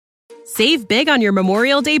Save big on your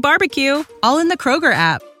Memorial Day barbecue, all in the Kroger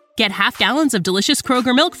app. Get half gallons of delicious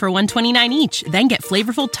Kroger milk for $1.29 each. Then get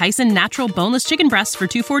flavorful Tyson natural boneless chicken breasts for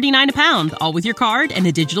 $2.49 a pound, all with your card and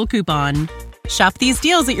a digital coupon. Shop these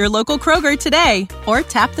deals at your local Kroger today, or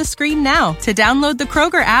tap the screen now to download the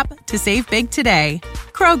Kroger app to save big today.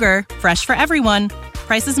 Kroger, fresh for everyone.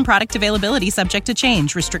 Prices and product availability subject to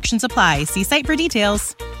change. Restrictions apply. See site for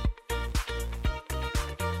details.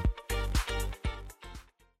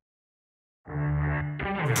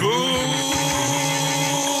 Good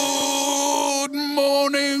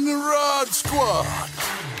morning, Rod Squad.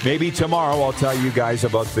 Maybe tomorrow I'll tell you guys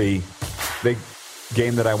about the big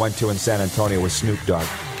game that I went to in San Antonio with Snoop Dogg.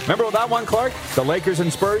 Remember that one, Clark? The Lakers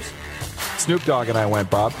and Spurs? Snoop Dogg and I went,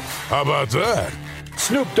 Bob. How about that?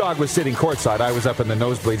 Snoop Dogg was sitting courtside. I was up in the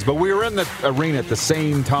nosebleeds, but we were in the arena at the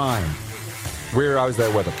same time. I was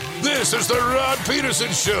there with him. This is the Rod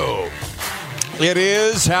Peterson Show. It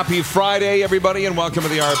is. Happy Friday, everybody, and welcome to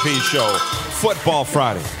the RP Show. Football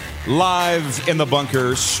Friday. Live in the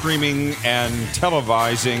bunker, streaming and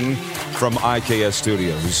televising from IKS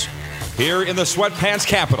Studios. Here in the Sweatpants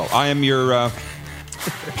Capital. I am your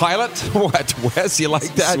pilot. What, Wes? You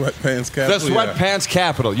like that? Sweatpants Capital? The Sweatpants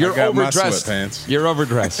Capital. You're overdressed. You're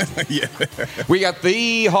overdressed. Yeah. We got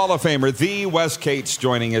the Hall of Famer, the Wes Cates,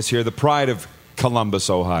 joining us here, the pride of Columbus,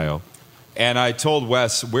 Ohio. And I told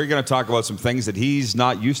Wes we're going to talk about some things that he's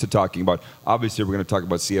not used to talking about. Obviously, we're going to talk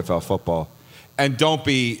about CFL football. And don't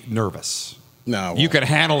be nervous. No. You can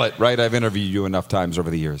handle it, right? I've interviewed you enough times over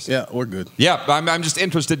the years. Yeah, we're good. Yeah, I'm just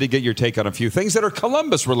interested to get your take on a few things that are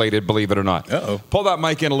Columbus-related, believe it or not. Uh-oh. Pull that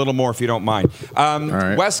mic in a little more if you don't mind. All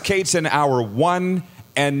right. Wes Cates in hour 1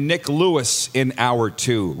 and Nick Lewis in hour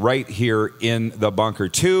 2, right here in the bunker.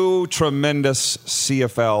 Two tremendous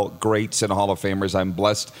CFL greats and Hall of Famers. I'm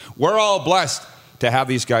blessed. We're all blessed to have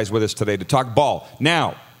these guys with us today to talk ball.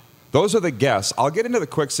 Now, those are the guests. I'll get into the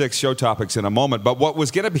quick six show topics in a moment, but what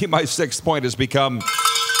was going to be my sixth point has become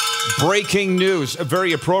breaking news.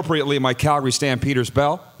 Very appropriately, my Calgary Stampeders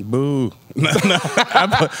bell. Boo.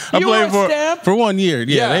 I played for 1 year.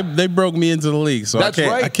 Yeah. They broke me into the league, so I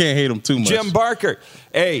can't hate them too much. Jim Barker.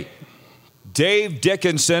 Hey, Dave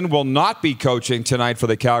Dickinson will not be coaching tonight for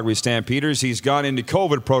the Calgary Stampeders. He's gone into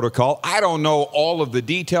COVID protocol. I don't know all of the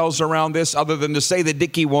details around this other than to say that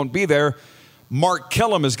Dickie won't be there. Mark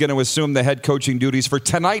Killam is going to assume the head coaching duties for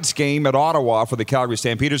tonight's game at Ottawa for the Calgary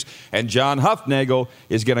Stampeders, and John Huffnagel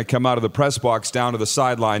is going to come out of the press box down to the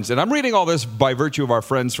sidelines. And I'm reading all this by virtue of our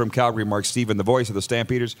friends from Calgary, Mark Stephen, the voice of the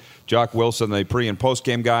Stampeders, Jock Wilson, the pre- and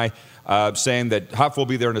post-game guy, saying that Huff will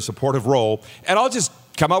be there in a supportive role. And I'll just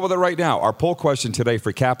come up with it right now. Our poll question today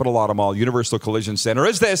for Capital Auto Mall Universal Collision Center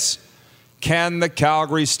is this: can the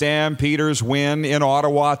Calgary Stampeders win in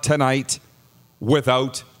Ottawa tonight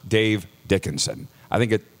without Dave Dickinson? I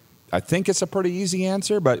think it's a pretty easy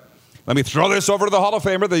answer, but let me throw this over to the Hall of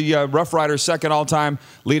Famer, the Roughriders' second all-time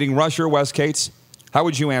leading rusher, Wes Cates. How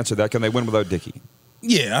would you answer that? Can they win without Dickie?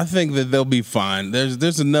 Yeah, I think that they'll be fine.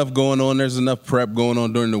 There's enough going on. There's enough prep going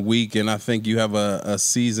on during the week, and I think you have a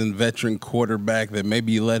seasoned veteran quarterback that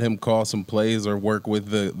maybe you let him call some plays or work with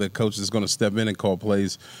the coach that's going to step in and call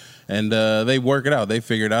plays. And they work it out. They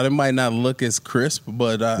figure it out. It might not look as crisp,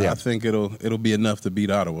 but I think it'll be enough to beat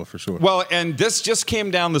Ottawa for sure. Well, and this just came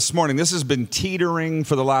down this morning. This has been teetering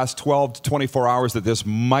for the last 12 to 24 hours that this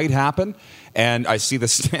might happen. And I see the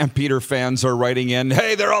Stampeder fans are writing in,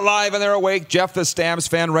 hey, they're alive and they're awake. Jeff, the Stamps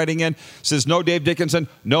fan, writing in, says, no Dave Dickinson,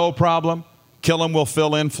 no problem. Killam will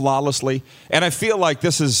fill in flawlessly. And I feel like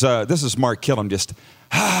this is Mark Killam just,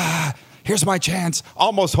 here's my chance,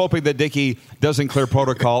 almost hoping that Dickie doesn't clear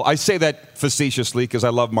protocol. I say that facetiously because I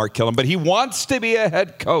love Mark Killam, but he wants to be a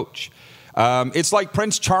head coach. It's like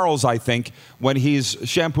Prince Charles, I think, when he's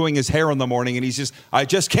shampooing his hair in the morning and he's just, I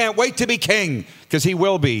just can't wait to be king, because he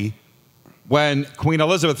will be when Queen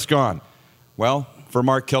Elizabeth's gone. Well, for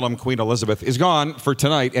Mark Killam, Queen Elizabeth is gone for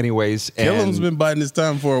tonight anyways. Killam's been biding his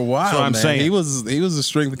time for a while, so I'm saying. He was a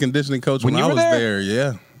strength and conditioning coach when I was there.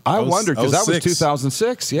 Yeah. I wondered, because that was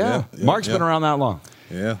 2006. Yeah. Mark's been around that long.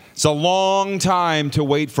 Yeah. It's a long time to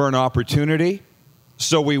wait for an opportunity.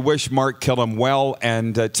 So we wish Mark Killam well.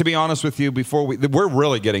 And to be honest with you, we're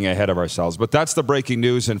really getting ahead of ourselves. But that's the breaking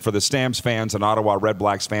news. And for the Stamps fans and Ottawa Red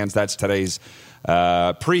Blacks fans, that's today's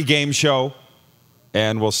pre-game show.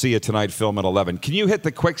 And we'll see you tonight, film at 11. Can you hit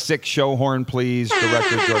the quick six show horn, please,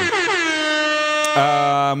 Director Jordan?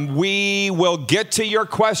 We will get to your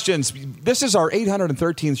questions. This is our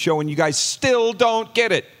 813th show, and you guys still don't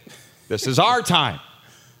get it. This is our time.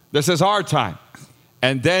 This is our time.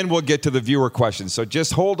 And then we'll get to the viewer questions. So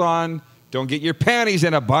just hold on. Don't get your panties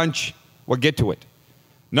in a bunch. We'll get to it.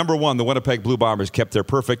 Number one, the Winnipeg Blue Bombers kept their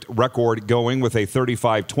perfect record going with a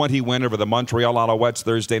 35-20 win over the Montreal Alouettes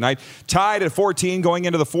Thursday night. Tied at 14 going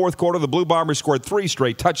into the fourth quarter, the Blue Bombers scored 3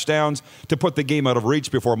 straight touchdowns to put the game out of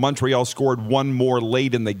reach before Montreal scored one more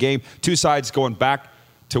late in the game. Two sides going back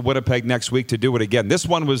to Winnipeg next week to do it again. This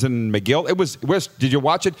one was in McGill. It was did you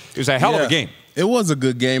watch it? It was a hell of a game. It was a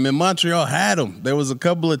good game, and Montreal had them. There was a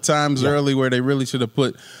couple of times early where they really should have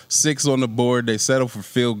put 6 on the board. They settled for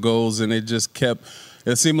field goals, and it just kept –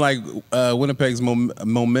 it seemed like Winnipeg's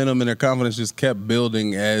momentum and their confidence just kept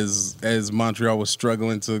building as Montreal was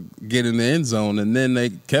struggling to get in the end zone. And then they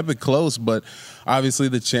kept it close, but obviously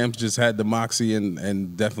the champs just had the moxie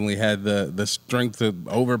and definitely had the strength to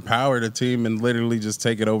overpower the team and literally just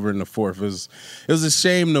take it over in the fourth. It was a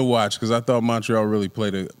shame to watch because I thought Montreal really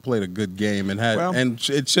played a good game and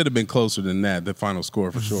it should have been closer than that, the final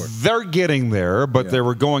score for sure. They're getting there, but they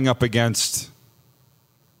were going up against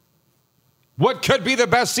what could be the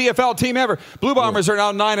best CFL team ever. Blue Bombers are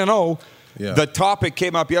now 9-0. Yeah. The topic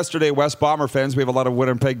came up yesterday, West Bomber fans. We have a lot of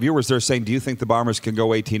Winnipeg viewers. They're saying, do you think the Bombers can go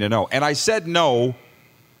 18-0? And I said no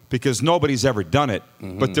because nobody's ever done it,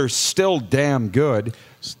 but they're still damn good.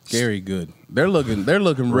 Scary good. They're looking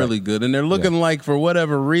really good, and they're looking like, for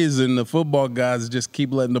whatever reason, the football guys just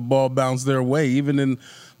keep letting the ball bounce their way. Even in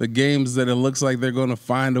the games that it looks like they're going to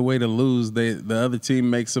find a way to lose, the other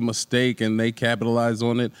team makes a mistake, and they capitalize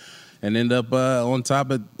on it and end up on top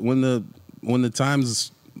of when the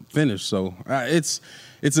time's finished. So it's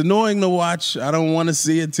annoying to watch. I don't want to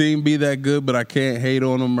see a team be that good, but I can't hate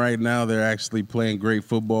on them right now. They're actually playing great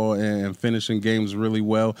football and finishing games really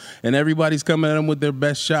well. And everybody's coming at them with their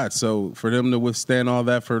best shot. So for them to withstand all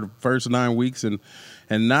that for the first 9 weeks and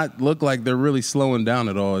not look like they're really slowing down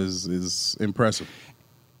at all is impressive.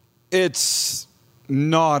 It's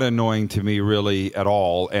not annoying to me really at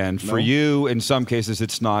all. And for you, in some cases,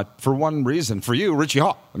 it's not for one reason. For you, Richie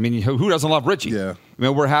Hall. I mean, who doesn't love Richie? Yeah. I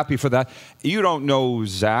mean, we're happy for that. You don't know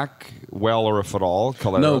Zach well or if at all.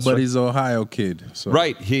 Caleros, no, but he's an Ohio kid. So.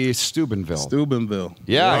 Right. He's Steubenville.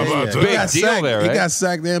 Yeah. Big deal there, right? He got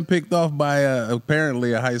sacked and picked off by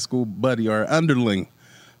apparently a high school buddy or underling.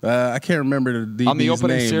 I can't remember the DB's on the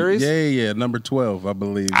opening name. series? Yeah, number 12, I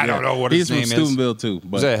believe. I don't know what his name is. He's from Steubenville too. But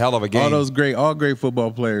it was a hell of a game. All great football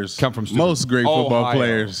players come from Steubenville. Most great football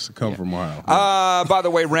players come from Ohio. By the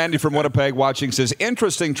way, Randy from Winnipeg watching says,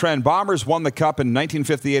 interesting trend. Bombers won the Cup in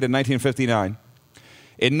 1958 and 1959.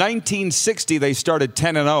 In 1960, they started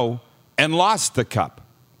 10-0 and lost the Cup.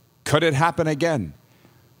 Could it happen again?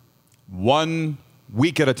 1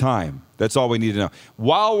 week at a time. That's all we need to know.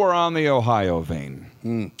 While we're on the Ohio vein,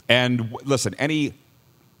 and listen, any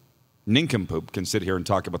nincompoop can sit here and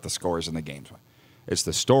talk about the scores and the games. It's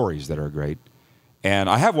the stories that are great. And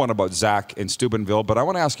I have one about Zach in Steubenville, but I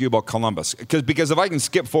want to ask you about Columbus. Because if I can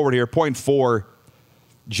skip forward here, point 4,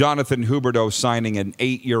 Jonathan Huberdeau signing an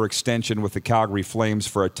 8-year extension with the Calgary Flames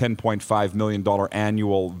for a $10.5 million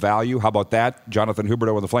annual value. How about that, Jonathan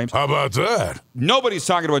Huberdeau with the Flames? How about that? Nobody's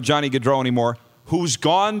talking about Johnny Gaudreau anymore, who's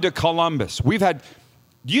gone to Columbus. We've had...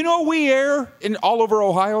 Do you know we air in all over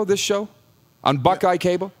Ohio this show on Buckeye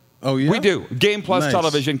Cable? Oh, yeah? We do. Game Plus Nice.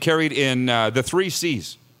 Television carried in the 3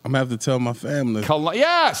 Cs. I'm going to have to tell my family.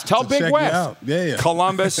 Yes, tell Big check West. you out. Yeah.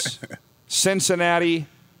 Columbus, Cincinnati,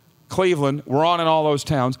 Cleveland. We're on in all those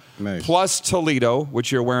towns. Nice. Plus Toledo,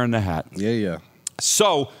 which you're wearing the hat. Yeah.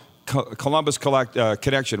 So, Columbus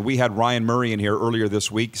Connection. We had Ryan Murray in here earlier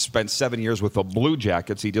this week. Spent 7 years with the Blue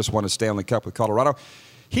Jackets. He just won a Stanley Cup with Colorado.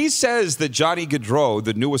 He says that Johnny Gaudreau,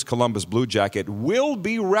 the newest Columbus Blue Jacket, will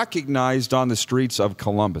be recognized on the streets of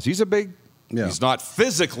Columbus. He's he's not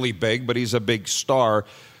physically big, but he's a big star.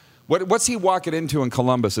 What's he walking into in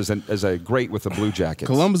Columbus as a great with the Blue Jackets?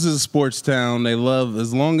 Columbus is a sports town. They love,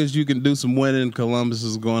 as long as you can do some winning, Columbus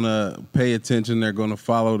is going to pay attention. They're going to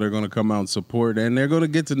follow. They're going to come out and support. And they're going to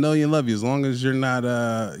get to know you and love you as long as you're not,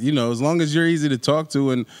 as long as you're easy to talk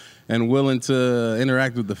to and willing to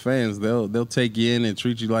interact with the fans, they'll take you in and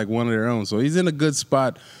treat you like one of their own. So he's in a good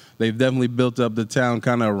spot. They've definitely built up the town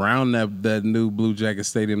kind of around that new Blue Jacket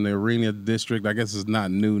Stadium, the Arena District. I guess it's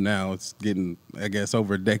not new now. It's getting, I guess,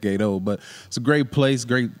 over a decade old. But it's a great place,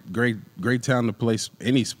 great town to play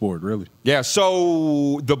any sport, really. Yeah,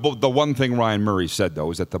 so the one thing Ryan Murray said,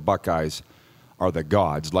 though, is that the Buckeyes are the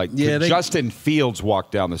gods. Like, could Justin Fields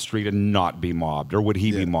walk down the street and not be mobbed, or would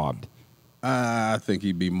he be mobbed? I think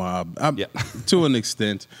he'd be mobbed to an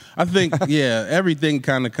extent. I think, everything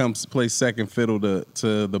kind of plays second fiddle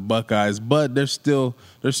to the Buckeyes, but there's still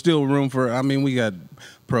room for. I mean, we got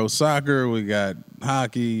pro soccer, we got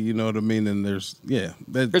hockey. You know what I mean? And there's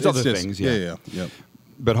other things. Yeah. Yep.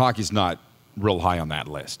 But hockey's not real high on that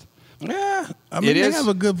list. Yeah, I mean, they have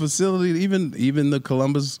a good facility. Even the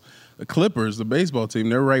Columbus Clippers, the baseball team,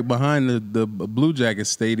 they're right behind the Blue Jackets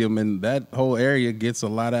Stadium, and that whole area gets a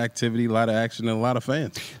lot of activity, a lot of action, and a lot of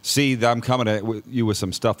fans. See, I'm coming at you with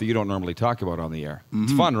some stuff that you don't normally talk about on the air. Mm-hmm.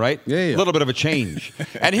 It's fun, right? Yeah. A little bit of a change.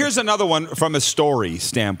 And here's another one from a story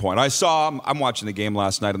standpoint. I'm watching the game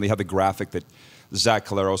last night, and they had the graphic that Zach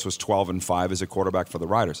Collaros was 12-5 as a quarterback for the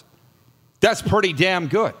Riders. That's pretty damn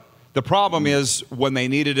good. The problem is when they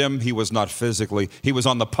needed him, he was not physically. He was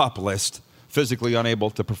on the PUP list. Physically unable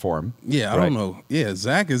to perform. Yeah, I don't know. Yeah,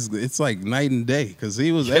 Zach it's like night and day because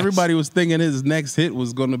everybody was thinking his next hit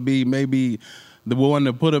was going to be maybe the one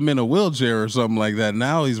to put him in a wheelchair or something like that.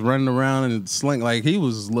 Now he's running around and sling like he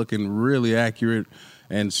was looking really accurate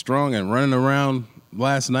and strong and running around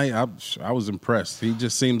last night. I was impressed. He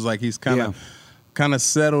just seems like he's kind of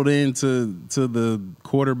settled into the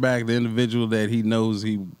quarterback, the individual that he knows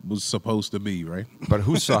he was supposed to be, right? But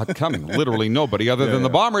who saw it coming? Literally nobody other than the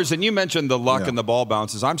Bombers. And you mentioned the luck and the ball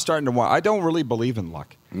bounces. I'm starting to want. I don't really believe in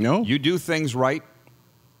luck. No? You do things right,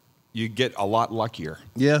 you get a lot luckier.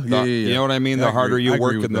 Yeah. You know what I mean? The harder you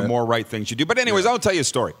work and the more right things you do. But anyways, I'll tell you a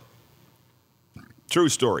story. True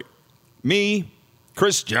story. Me,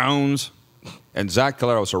 Chris Jones, and Zach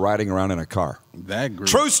Collaros are riding around in a car. That group.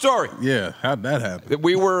 True story. Yeah, how'd that happen?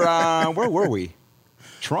 We were, where were we?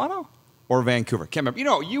 Toronto or Vancouver? Can't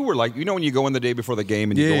remember. You were like, when you go in the day before the game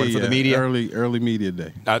and you go in for the media? Early media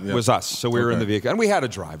day. That was us. So we were in the vehicle. And we had a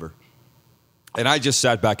driver. And I just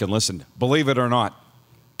sat back and listened, believe it or not.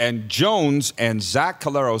 And Jones and Zach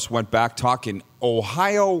Collaros went back talking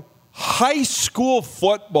Ohio high school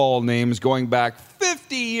football names going back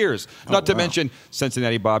 50 years. Not to mention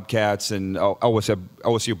Cincinnati Bobcats and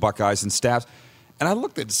OSU Buckeyes and Staffs. And I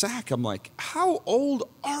looked at Zach. I'm like, how old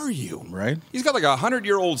are you? Right. He's got like a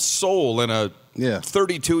 100-year-old soul in a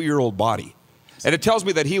 32-year-old body. And it tells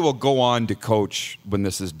me that he will go on to coach when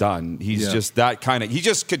this is done. He's just that kind of – he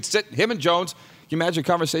just could sit – him and Jones – can you imagine a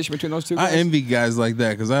conversation between those two guys? I envy guys like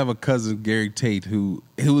that because I have a cousin, Gary Tate, who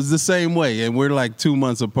was the same way, and we're like 2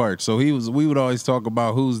 months apart. So we would always talk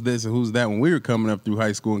about who's this and who's that when we were coming up through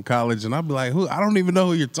high school and college, and I'd be like, I don't even know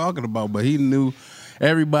who you're talking about, but he knew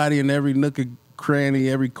everybody in every nook and cranny,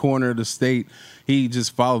 every corner of the state. He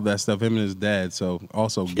just followed that stuff, him and his dad. So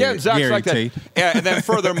also Gary like Tate. That. Yeah, and then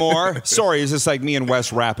furthermore, sorry, it's just like me and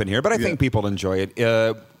Wes rapping here, but I think people enjoy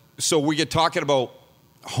it. So we get talking about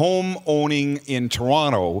home owning in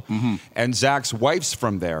Toronto, and Zach's wife's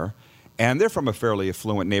from there, and they're from a fairly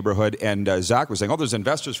affluent neighborhood, and Zach was saying, there's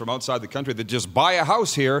investors from outside the country that just buy a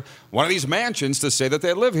house here, one of these mansions, to say that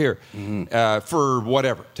they live here for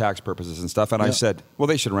whatever, tax purposes and stuff. And I said, well,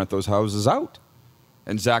 they should rent those houses out.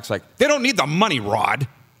 And Zach's like, they don't need the money, Rod.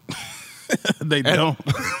 They don't.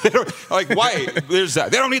 Like, why? There's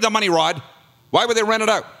that. They don't need the money, Rod. Why would they rent it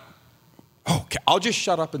out? Okay, I'll just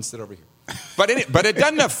shut up and sit over here. But it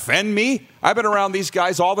doesn't offend me. I've been around these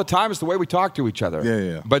guys all the time. It's the way we talk to each other.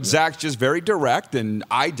 Yeah. But Zach's just very direct, and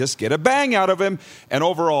I just get a bang out of him. And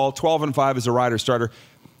overall, 12-5 as a Rider starter.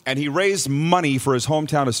 And he raised money for his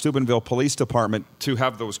hometown of Steubenville Police Department to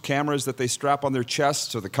have those cameras that they strap on their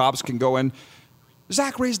chests so the cops can go in.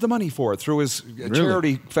 Zach raised the money for it through his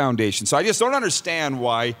charity foundation. So I just don't understand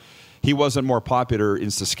why he wasn't more popular in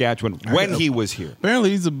Saskatchewan when he was here.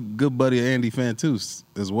 Apparently, he's a good buddy of Andy Fantuz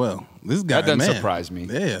as well. This guy, that doesn't surprise me.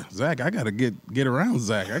 Yeah, Zach, I got to get around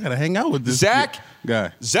Zach. I got to hang out with this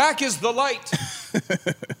guy. Zach is the light.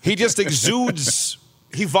 He just exudes.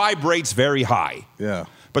 He vibrates very high. Yeah.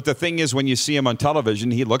 But the thing is, when you see him on television,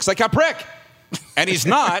 he looks like a prick, and he's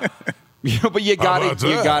not. But you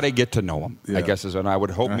gotta get to know him. Yeah. I guess and I would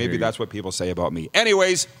hope maybe that's what people say about me.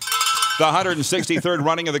 Anyways. The 163rd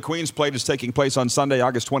running of the Queen's Plate is taking place on Sunday,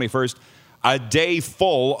 August 21st. A day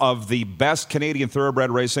full of the best Canadian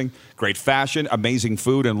thoroughbred racing, great fashion, amazing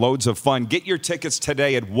food, and loads of fun. Get your tickets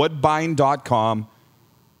today at woodbine.com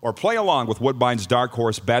or play along with Woodbine's Dark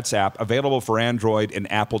Horse Bets app, available for Android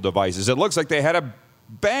and Apple devices. It looks like they had a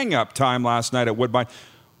bang-up time last night at Woodbine.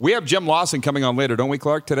 We have Jim Lawson coming on later, don't we,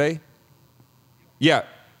 Clark, today? Yeah.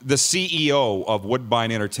 The CEO of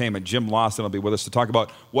Woodbine Entertainment, Jim Lawson, will be with us to talk about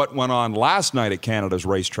what went on last night at Canada's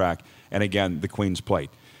racetrack and, again, the Queen's Plate.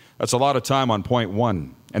 That's a lot of time on point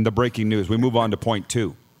one and the breaking news. We move on to point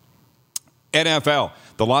two. NFL.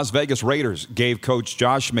 The Las Vegas Raiders gave Coach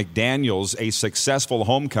Josh McDaniels a successful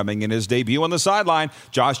homecoming in his debut on the sideline.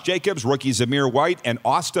 Josh Jacobs, rookie Zamir White, and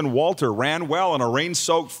Austin Walter ran well on a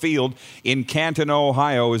rain-soaked field in Canton,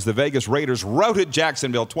 Ohio, as the Vegas Raiders routed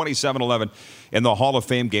Jacksonville 27-11 in the Hall of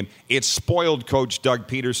Fame game. It spoiled Coach Doug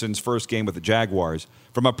Peterson's first game with the Jaguars.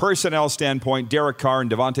 From a personnel standpoint, Derek Carr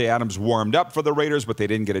and Devontae Adams warmed up for the Raiders, but they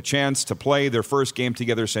didn't get a chance to play their first game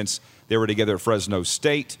together since they were together at Fresno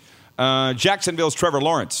State. Jacksonville's Trevor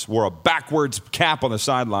Lawrence wore a backwards cap on the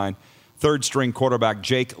sideline. Third-string quarterback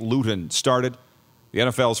Jake Luton started. The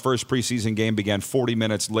NFL's first preseason game began 40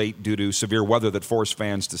 minutes late due to severe weather that forced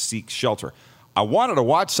fans to seek shelter. I wanted to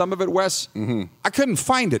watch some of it, Wes. I couldn't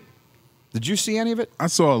find it. Did you see any of it? I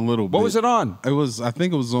saw a little bit. What was it on? I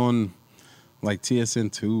think it was on like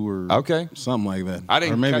TSN2 or something like that. I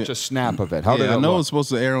didn't catch a snap of it. How did it I know look? it was supposed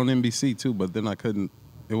to air on NBC too, but then I couldn't.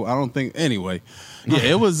 I don't think. Anyway, yeah,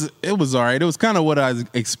 it was all right. It was kind of what I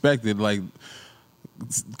expected. Like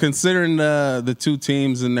considering the two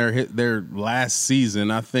teams in their last season,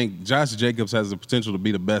 I think Josh Jacobs has the potential to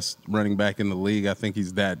be the best running back in the league. I think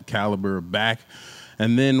he's that caliber of back.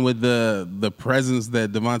 And then with the presence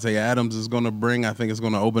that Devontae Adams is going to bring, I think it's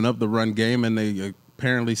going to open up the run game. And they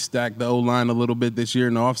apparently stacked the O-line a little bit this year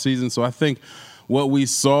in the offseason. So I think what we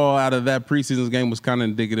saw out of that preseason game was kind of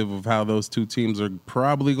indicative of how those two teams are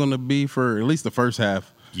probably going to be for at least the first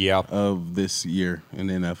half of this year in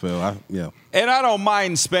the NFL. And I don't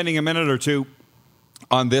mind spending a minute or two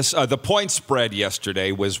on this. The point spread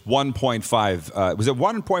yesterday was 1.5. Was it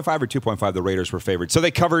 1.5 or 2.5? The Raiders were favored. So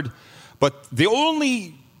they covered. But the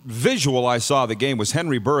only visual I saw of the game was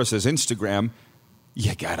Henry Burris's Instagram.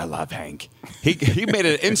 You gotta love Hank. He made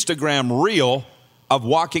an Instagram reel of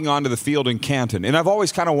walking onto the field in Canton. And I've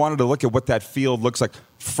always kind of wanted to look at what that field looks like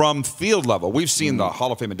from field level. We've seen the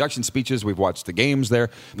Hall of Fame induction speeches. We've watched the games there.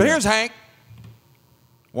 But here's Hank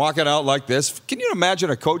walking out like this. Can you imagine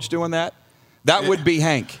a coach doing that? That would be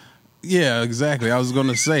Hank. Yeah, exactly. I was going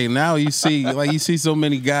to say, now you see so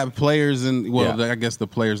many players, and I guess the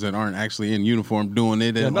players that aren't actually in uniform doing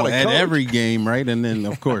it at every game, right? And then,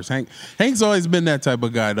 of course, Hank's always been that type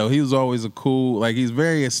of guy, though. He was always he's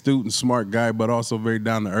very astute and smart guy, but also very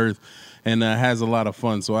down to earth and has a lot of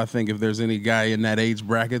fun. So I think if there's any guy in that age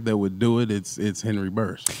bracket that would do it, it's Henry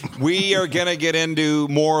Burris. We are going to get into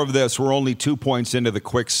more of this. We're only 2 points into the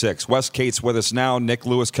quick six. Wes Cates with us now, Nick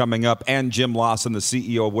Lewis coming up, and Jim Lawson, the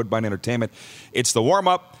CEO of Woodbine Entertainment. It's the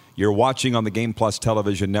warm-up. You're watching on the Game Plus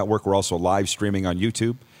television network. We're also live streaming on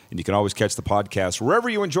YouTube. And you can always catch the podcast wherever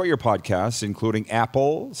you enjoy your podcasts, including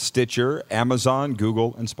Apple, Stitcher, Amazon,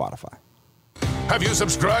 Google, and Spotify. Have you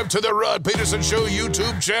subscribed to the Rod Peterson Show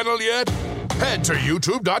YouTube channel yet? Head to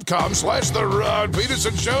youtube.com/The Rod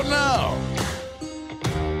Peterson Show now.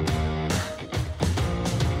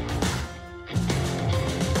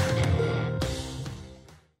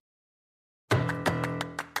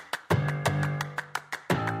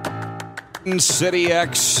 City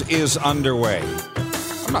X is underway.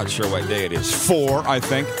 I'm not sure what day it is. 4, I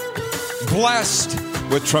think. Blessed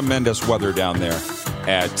with tremendous weather down there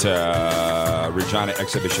at Regina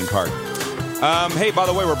Exhibition Park. Hey, by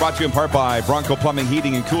the way, we're brought to you in part by Bronco Plumbing,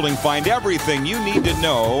 Heating, and Cooling. Find everything you need to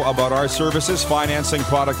know about our services, financing,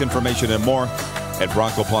 product information, and more at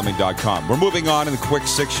broncoplumbing.com. We're moving on in the quick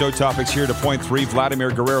six show topics here to point 3. Vladimir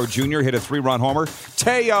Guerrero Jr. hit a 3-run homer.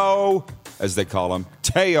 Teo, as they call him,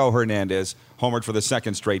 Teo Hernandez, homered for the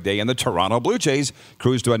second straight day, and the Toronto Blue Jays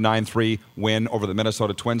cruised to a 9-3 win over the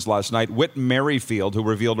Minnesota Twins last night. Whit Merrifield, who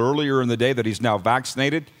revealed earlier in the day that he's now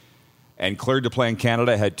vaccinated and cleared to play in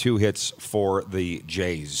Canada, had 2 hits for the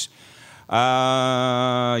Jays.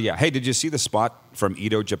 Hey, did you see the spot from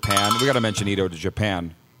Edo, Japan? We got to mention Edo to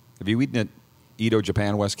Japan. Have you eaten at Edo,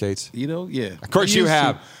 Japan, Wes Cates? Edo, yeah. Of course you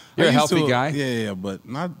have. You're a healthy guy. Yeah, but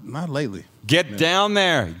not lately. Get down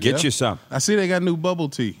there. Get you some. I see they got new bubble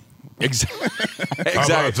tea. Exactly. How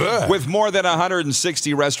about that? With more than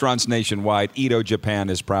 160 restaurants nationwide, Edo Japan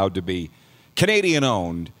is proud to be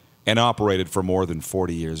Canadian-owned and operated for more than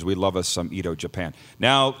 40 years. We love us some Edo Japan.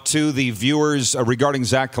 Now, to the viewers regarding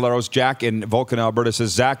Zach Caleros, Jack in Vulcan, Alberta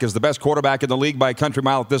says, Zach is the best quarterback in the league by a country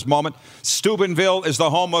mile at this moment. Steubenville is the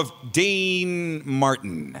home of Dean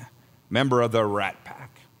Martin, member of the Rat Pack.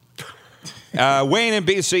 Wayne in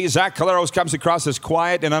BC, Zach Caleros comes across as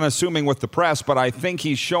quiet and unassuming with the press, but I think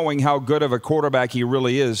he's showing how good of a quarterback he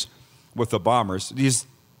really is with the Bombers.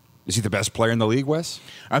 Is he the best player in the league, Wes?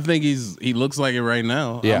 I think he looks like it right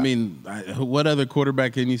now. Yeah. I mean, what other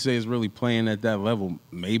quarterback can you say is really playing at that level?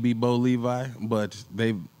 Maybe Bo Levi, but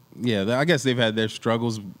I guess they've had their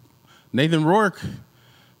struggles. Nathan Rourke,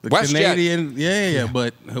 the WestJet. Canadian,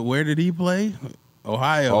 but where did he play?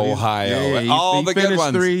 Ohio. All the good ones. He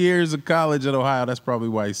finished 3 years of college at Ohio. That's probably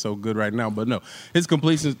why he's so good right now. But no, his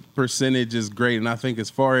completion percentage is great. And I think as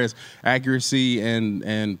far as accuracy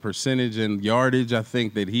and percentage and yardage, I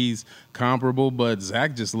think that he's comparable. But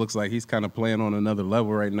Zach just looks like he's kind of playing on another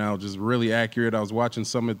level right now, just really accurate. I was watching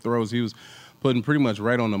some of the throws. He was putting pretty much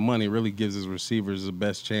right on the money. Really gives his receivers the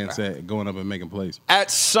best chance at going up and making plays.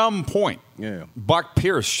 At some point, Buck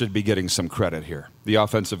Pierce should be getting some credit here, the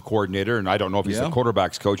offensive coordinator, and I don't know if he's the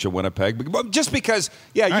quarterback's coach at Winnipeg, but just because,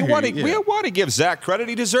 we want to give Zach credit.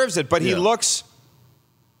 He deserves it, but he looks,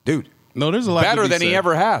 there's a lot better than he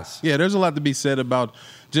ever has. Yeah, there's a lot to be said about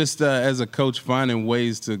just as a coach finding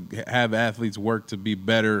ways to have athletes work to be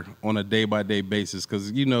better on a day-by-day basis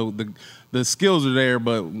because, the skills are there,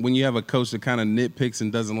 but when you have a coach that kind of nitpicks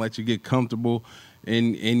and doesn't let you get comfortable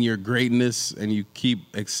in your greatness and you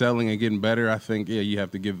keep excelling and getting better, I think, you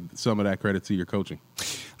have to give some of that credit to your coaching.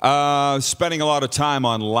 Spending a lot of time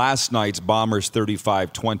on last night's Bombers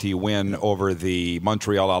 35-20 win over the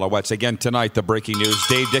Montreal Alouettes. Again, tonight, the breaking news.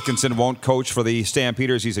 Dave Dickinson won't coach for the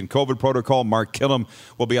Stampeders. He's in COVID protocol. Mark Killam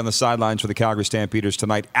will be on the sidelines for the Calgary Stampeders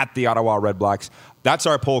tonight at the Ottawa Redblacks. That's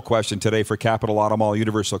our poll question today for Capital Auto Mall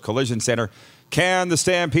Universal Collision Center. Can the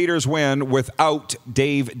Stampeders win without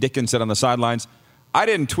Dave Dickinson on the sidelines? I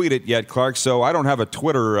didn't tweet it yet, Clark, so I don't have a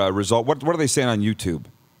Twitter result. What are they saying on YouTube?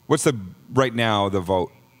 What's the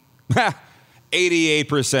vote?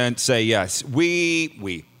 88% say yes.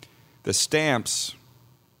 The Stamps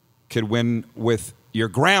could win with your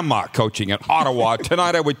grandma coaching at Ottawa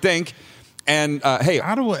tonight, I would think. And,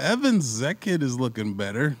 Ottawa Evans, that kid is looking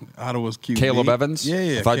better. Ottawa's QB. Caleb Evans?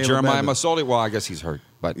 Yeah. I thought Jeremiah Masoli, well, I guess he's hurt.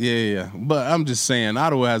 But Yeah. But I'm just saying,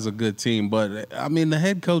 Ottawa has a good team. But, I mean, the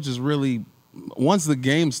head coach is really, once the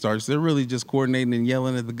game starts, they're really just coordinating and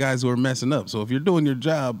yelling at the guys who are messing up. So if you're doing your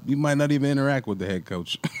job, you might not even interact with the head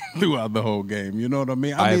coach throughout the whole game. You know what I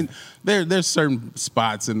mean? I mean, there's certain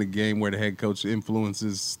spots in the game where the head coach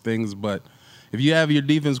influences things, but if you have your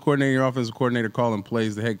defense coordinator, your offensive coordinator calling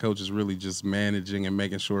plays, the head coach is really just managing and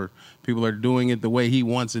making sure people are doing it the way he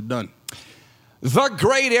wants it done. The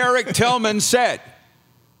great Eric Tillman said,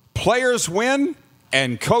 players win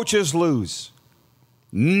and coaches lose.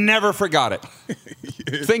 Never forgot it.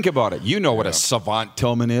 Think about it. You know what a savant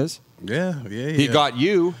Tillman is. Yeah. He got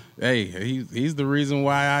you. Hey, he's the reason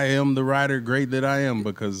why I am the rider great that I am,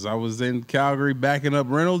 because I was in Calgary backing up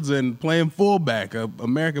Reynolds and playing fullback,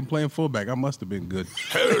 American playing fullback. I must have been good.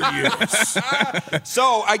 Hell yes.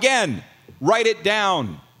 So, again, write it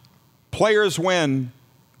down. Players win,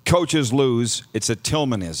 coaches lose. It's a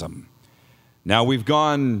Tillmanism. Now, we've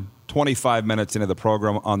gone 25 minutes into the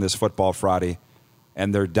program on this Football Friday,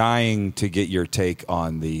 and they're dying to get your take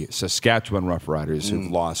on the Saskatchewan Roughriders, who've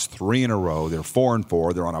lost 3 in a row. They're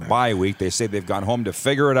 4-4. They're on a bye week. They say they've gone home to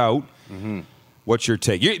figure it out. What's your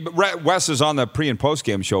take? Wes is on the pre- and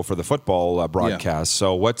post-game show for the football broadcast.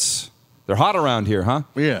 So they're hot around here, huh?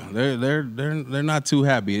 Yeah, they're not too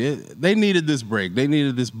happy. They needed this break. They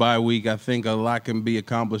needed this bye week. I think a lot can be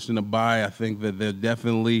accomplished in a bye. I think that they're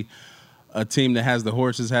definitely a team that has the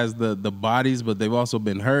horses, has the bodies, but they've also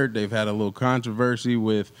been hurt. They've had a little controversy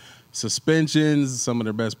with suspensions. Some of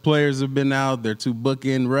their best players have been out. Their 2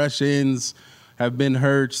 bookend rush-ins have been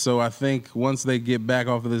hurt. So I think once they get back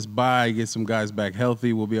off of this bye, get some guys back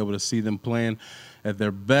healthy, we'll be able to see them playing at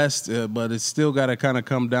their best. But it's still got to kind of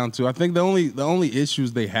come down to, I think the only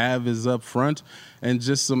issues they have is up front and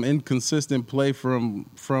just some inconsistent play from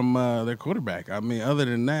their quarterback. I mean, other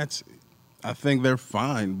than that, I think they're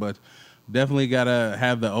fine, but definitely got to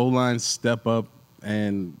have the O-line step up,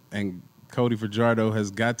 and Cody Fajardo has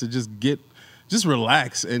got to just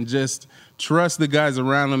relax and just trust the guys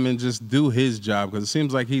around him and just do his job, because it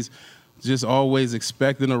seems like he's just always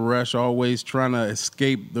expecting a rush, always trying to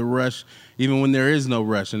escape the rush, even when there is no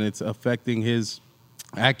rush, and it's affecting his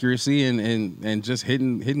accuracy and just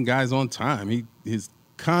hitting guys on time. He's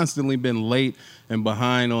constantly been late and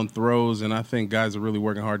behind on throws, and I think guys are really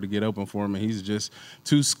working hard to get open for him, and he's just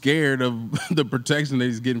too scared of the protection that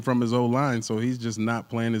he's getting from his O-line, so he's just not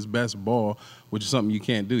playing his best ball, which is something you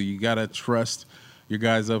can't do. You got to trust your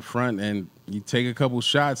guys up front, and you take a couple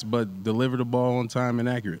shots, but deliver the ball on time and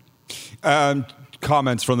accurate.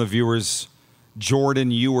 Comments from the viewers.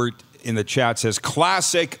 Jordan Ewert in the chat says,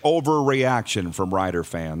 classic overreaction from Rider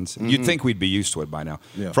fans. You'd think we'd be used to it by now.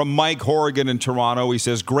 Yeah. From Mike Horrigan in Toronto, he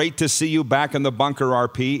says, great to see you back in the bunker,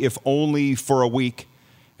 RP, if only for a week.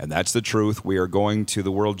 And that's the truth. We are going to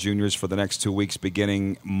the World Juniors for the next 2 weeks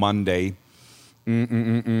beginning Monday.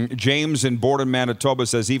 James in Borden, Manitoba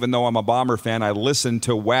says, even though I'm a Bomber fan, I listen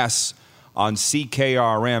to Wes on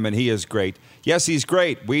CKRM, and he is great. Yes, he's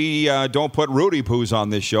great. We don't put Rudy Poos on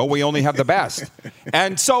this show. We only have the best.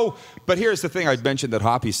 And so, but here's the thing. I mentioned that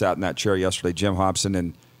Hoppy sat in that chair yesterday, Jim Hobson,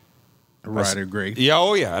 and Ryder great. Yeah,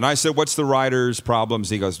 oh yeah. And I said, what's the Riders'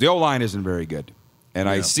 problems? He goes, the O-line isn't very good. And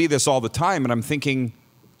I see this all the time, and I'm thinking,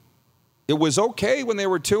 it was okay when they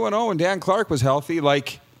were 2-0 and Dan Clark was healthy.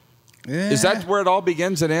 Like, is that where it all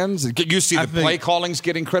begins and ends? You see the play callings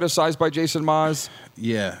getting criticized by Jason Maas?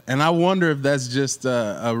 Yeah, and I wonder if that's just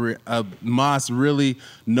Maas really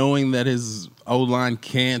knowing that his O-line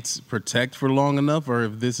can't protect for long enough, or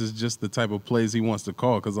if this is just the type of plays he wants to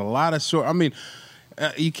call. Because a lot of short – I mean –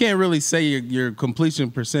 you can't really say your completion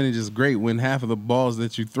percentage is great when half of the balls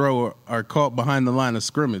that you throw are caught behind the line of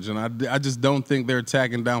scrimmage, and I just don't think they're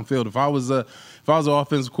attacking downfield. If I was an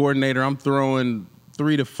offensive coordinator, I'm throwing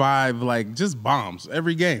 3 to 5 like just bombs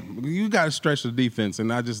every game. You got to stretch the defense,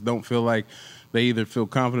 and I just don't feel like they either feel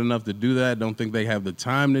confident enough to do that, don't think they have the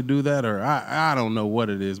time to do that, or I don't know what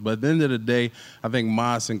it is. But at the end of the day, I think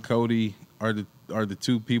Maas and Cody are the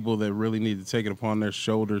two people that really need to take it upon their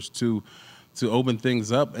shoulders to open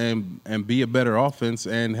things up and be a better offense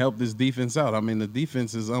and help this defense out. I mean, the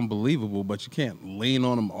defense is unbelievable, but you can't lean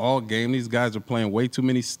on them all game. These guys are playing way too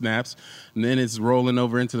many snaps, and then it's rolling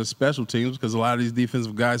over into the special teams because a lot of these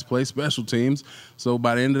defensive guys play special teams. So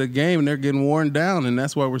by the end of the game, they're getting worn down, and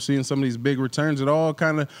that's why we're seeing some of these big returns. It all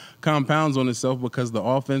kind of compounds on itself because the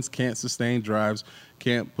offense can't sustain drives,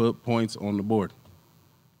 can't put points on the board.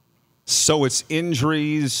 So it's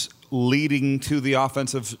injuries leading to the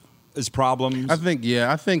offensive problems? I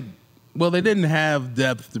think, well, they didn't have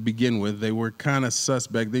depth to begin with. They were kind of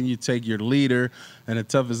suspect. Then you take your leader and the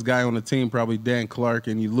toughest guy on the team, probably Dan Clark,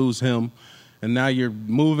 and you lose him. And now you're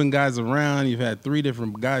moving guys around. You've had 3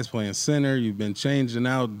 different guys playing center. You've been changing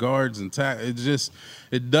out guards and guys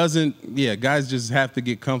just have to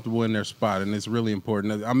get comfortable in their spot, and it's really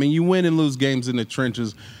important. I mean, you win and lose games in the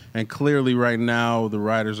trenches, and clearly right now the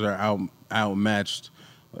Riders are outmatched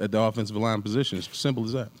at the offensive line position. It's simple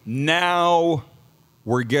as that. Now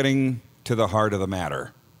we're getting to the heart of the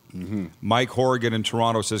matter. Mm-hmm. Mike Horrigan in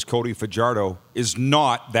Toronto says Cody Fajardo is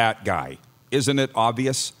not that guy. Isn't it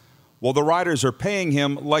obvious? Well, the Riders are paying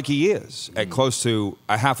him like he is at close to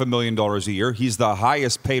 $500,000 a year. He's the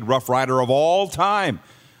highest paid Rough Rider of all time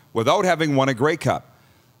without having won a Grey Cup.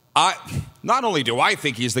 Not only do I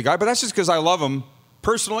think he's the guy, but that's just because I love him.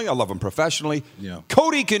 Personally, I love him professionally. Yeah.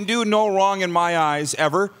 Cody can do no wrong in my eyes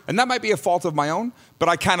ever, and that might be a fault of my own, but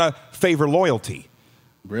I kind of favor loyalty.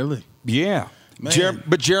 Really? Yeah.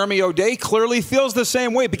 But Jeremy O'Day clearly feels the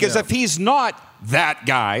same way because if he's not that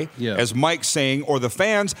guy, as Mike's saying, or the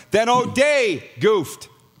fans, then O'Day goofed.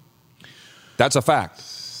 That's a fact.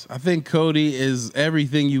 I think Cody is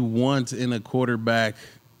everything you want in a quarterback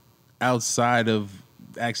outside of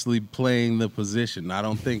actually playing the position. I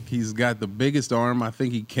don't think he's got the biggest arm. I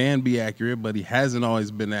think he can be accurate, but he hasn't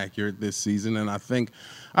always been accurate this season. And I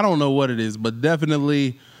don't know what it is, but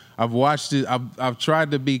definitely I've watched it. I've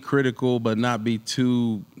tried to be critical, but not be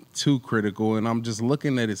too critical. And I'm just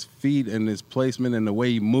looking at his feet and his placement and the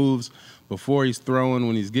way he moves before he's throwing,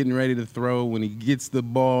 when he's getting ready to throw, when he gets the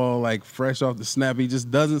ball like fresh off the snap. He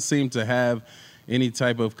just doesn't seem to have any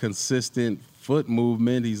type of consistent foot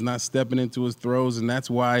movement. He's not stepping into his throws, and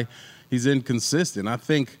that's why he's inconsistent. I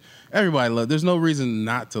think everybody there's no reason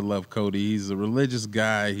not to love Cody. He's a religious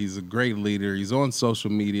guy. He's a great leader. He's on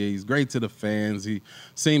social media. He's great to the fans. He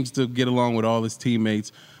seems to get along with all his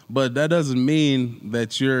teammates. But that doesn't mean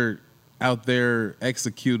that you're out there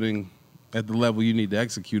executing at the level you need to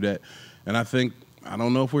execute at. And I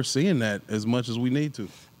don't know if we're seeing that as much as we need to.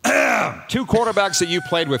 2 quarterbacks that you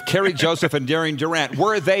played with, Kerry Joseph and Darian Durant,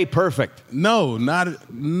 were they perfect? No, not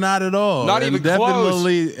at all. Not even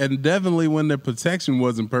close. And definitely when their protection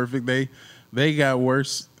wasn't perfect, they got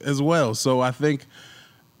worse as well. So I think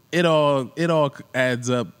it all adds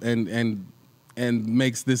up and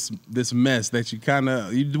makes this mess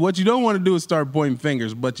that what you don't want to do is start pointing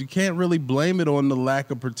fingers, but you can't really blame it on the lack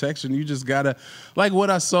of protection. You just gotta, like what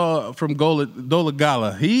I saw from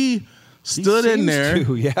Dolagala. He stood in there.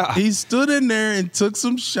 He stood in there and took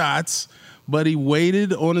some shots, but he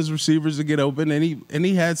waited on his receivers to get open, and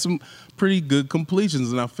he had some pretty good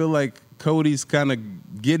completions. And I feel like Cody's kind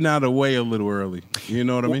of getting out of the way a little early. You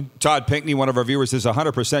know what I mean? Todd Pinckney, one of our viewers, says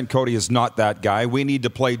 100% Cody is not that guy. We need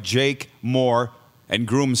to play Jake more and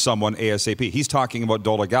groom someone ASAP. He's talking about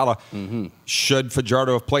Dolagala. Mm-hmm. Should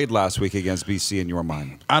Fajardo have played last week against BC in your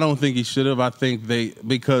mind? I don't think he should have. I think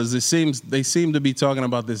because they seem to be talking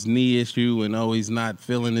about this knee issue and he's not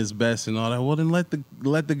feeling his best and all that. Well, then let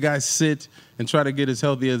the guy sit and try to get as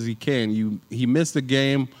healthy as he can. He missed the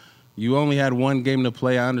game. You only had one game to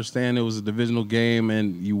play. I understand it was a divisional game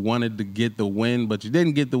and you wanted to get the win, but you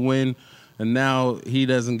didn't get the win. And now he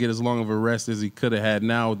doesn't get as long of a rest as he could have had.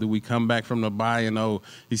 Now, do we come back from the bye and,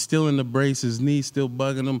 he's still in the brace, his knee's still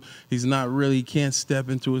bugging him. He's not really, he can't step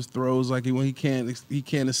into his throws like he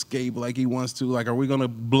can't escape like he wants to. Like, are we going to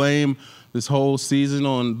blame this whole season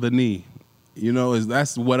on the knee?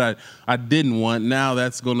 That's what I didn't want. Now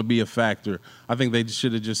that's going to be a factor. I think they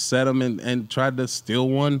should have just set him and tried to steal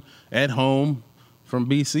one at home from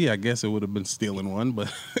BC. I guess it would have been stealing one,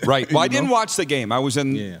 but right. Well, I didn't watch the game. I was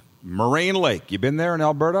in Moraine Lake. You been there in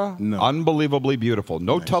Alberta? No. Unbelievably beautiful.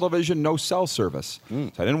 No television, no cell service. So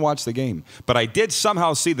I didn't watch the game. But I did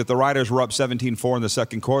somehow see that the Riders were up 17-4 in the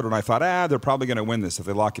second quarter, and I thought, they're probably going to win this if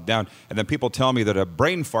they lock it down. And then people tell me that a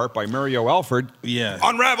brain fart by Mario Alford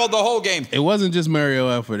unraveled the whole game. It wasn't just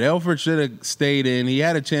Mario Alford. Alford should have stayed in. He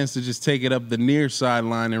had a chance to just take it up the near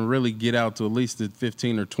sideline and really get out to at least the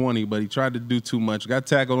 15 or 20, but he tried to do too much. Got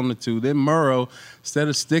tackled on the 2. Then Murrow, instead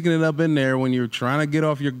of sticking it up in there when you're trying to get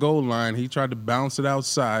off your goal line, he tried to bounce it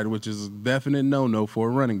outside, which is a definite no-no for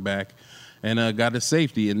a running back, and got a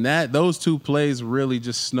safety. And those 2 plays really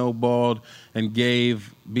just snowballed and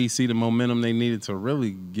gave BC the momentum they needed to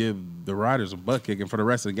really give the Riders a butt kick. And for the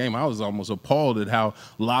rest of the game, I was almost appalled at how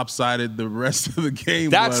lopsided the rest of the game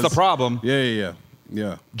was. That's the problem. Yeah.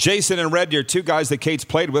 Jason and Red, your 2 guys that Kate's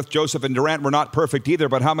played with, Joseph and Durant, were not perfect either,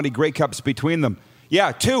 but how many Grey Cups between them?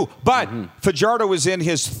 Yeah, 2. But Fajardo was in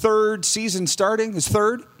his 3rd season starting, his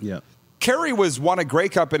 3rd? Yeah. Kerry won a Grey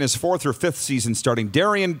Cup in his 4th or 5th season starting.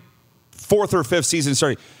 Darian, 4th or 5th season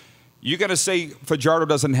starting. You going to say Fajardo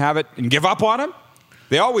doesn't have it and give up on him?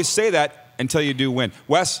 They always say that until you do win.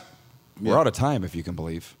 Wes, we're out of time, if you can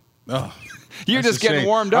believe. Oh, you're just getting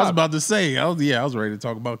warmed up. I was about to say, I was ready to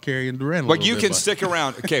talk about Kerry and Durant. Well, you can stick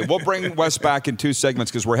around. Okay, we'll bring Wes back in 2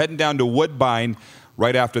 segments because we're heading down to Woodbine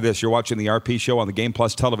right after this. You're watching the RP Show on the Game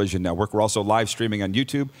Plus Television Network. We're also live streaming on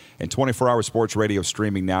YouTube and 24-hour sports radio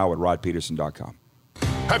streaming now at rodpeterson.com.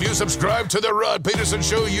 Have you subscribed to the Rod Peterson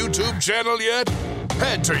Show YouTube channel yet?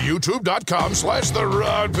 Head to youtube.com/The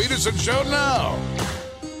Rod Peterson Show now.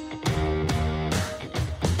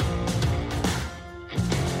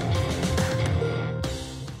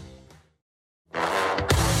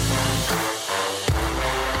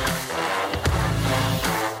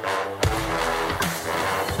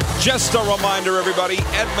 Just a reminder, everybody,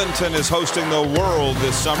 Edmonton is hosting the World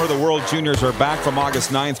this summer. The World Juniors are back from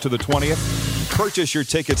August 9th to the 20th. Purchase your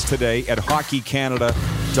tickets today at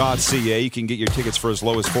hockeycanada.ca. You can get your tickets for as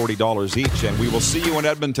low as $40 each, and we will see you in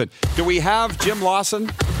Edmonton. Do we have Jim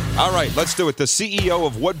Lawson? All right, let's do it. The CEO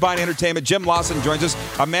of Woodbine Entertainment, Jim Lawson, joins us.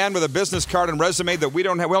 A man with a business card and resume that we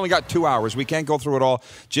don't have. We only got 2 hours. We can't go through it all.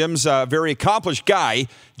 Jim's a very accomplished guy.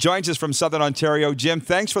 Joins us from Southern Ontario. Jim,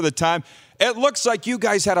 thanks for the time. It looks like you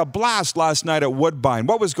guys had a blast last night at Woodbine.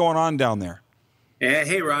 What was going on down there?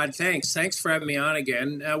 Hey, Rod. Thanks. Thanks for having me on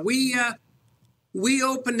again. We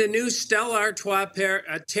opened a new Stella Artois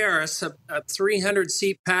terrace, a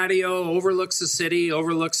 300-seat patio, overlooks the city,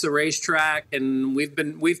 overlooks the racetrack, and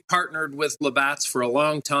we've partnered with Labatt's for a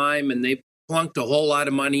long time, and they plunked a whole lot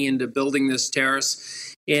of money into building this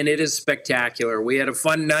terrace, and it is spectacular. We had a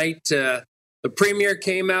fun night. The premier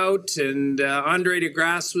came out, and Andre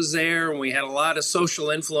DeGrasse was there, and we had a lot of social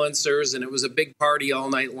influencers, and it was a big party all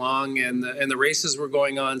night long, and the races were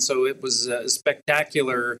going on, so it was a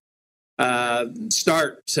spectacular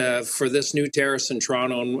start for this new terrace in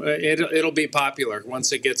Toronto, and it'll be popular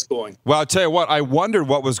once it gets going. Well, I'll tell you what, I wondered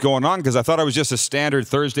what was going on because I thought it was just a standard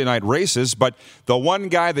Thursday night races, but the one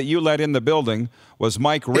guy that you let in the building was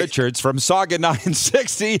Mike Richards from Saga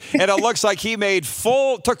 960, and it looks like he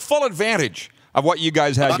took full advantage of what you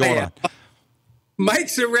guys had going on.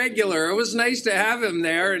 Mike's a regular. It was nice to have him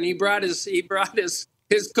there, and he brought his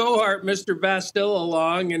cohort, Mr. Bastille,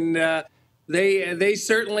 along, and they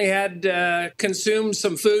certainly had consumed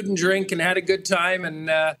some food and drink and had a good time.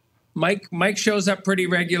 And Mike shows up pretty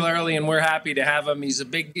regularly, and we're happy to have him. He's a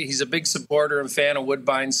big supporter and fan of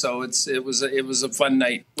Woodbine, so it was a fun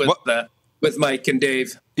night with Mike and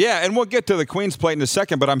Dave. Yeah, and we'll get to the Queen's Plate in a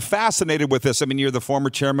second, but I'm fascinated with this. I mean, you're the former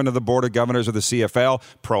chairman of the Board of Governors of the CFL,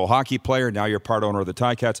 pro hockey player, now you're part owner of the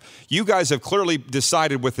Ticats. You guys have clearly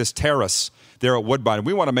decided with this terrace there at Woodbine,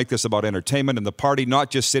 we want to make this about entertainment and the party, not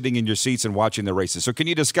just sitting in your seats and watching the races. So can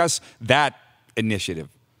you discuss that initiative?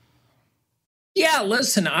 Yeah,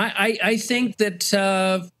 listen, I think that,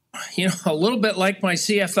 a little bit like my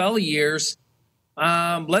CFL years,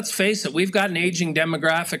 let's face it, we've got an aging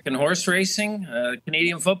demographic in horse racing.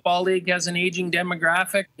 Canadian Football League has an aging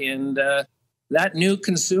demographic, and that new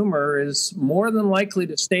consumer is more than likely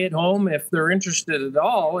to stay at home if they're interested at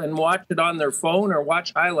all and watch it on their phone or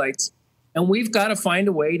watch highlights. And we've got to find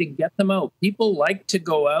a way to get them out. People like to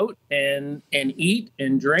go out and eat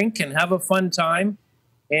and drink and have a fun time.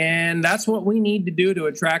 And that's what we need to do to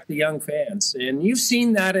attract the young fans. And you've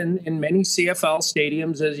seen that in many CFL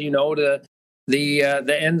stadiums, as you know,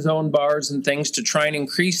 the end zone bars and things to try and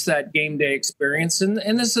increase that game day experience.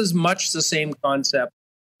 And this is much the same concept.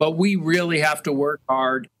 But we really have to work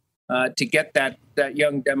hard to get that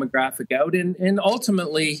young demographic out and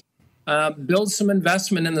ultimately build some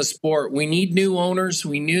investment in the sport. We need new owners.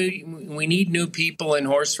 We need new people in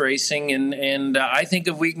horse racing. And I think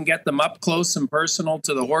if we can get them up close and personal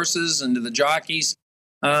to the horses and to the jockeys,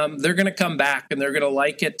 they're going to come back and they're going to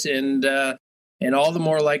like it. And all the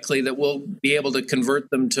more likely that we'll be able to convert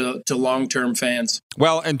them to long-term fans.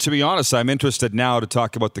 Well, and to be honest, I'm interested now to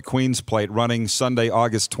talk about the Queen's Plate running Sunday,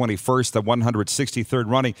 August 21st, the 163rd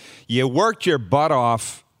running. You worked your butt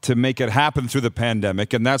off to make it happen through the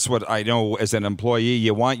pandemic, and that's what I know as an employee.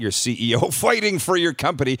 You want your CEO fighting for your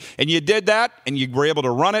company, and you did that, and you were able to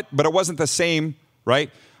run it, but it wasn't the same, right?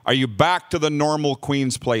 Are you back to the normal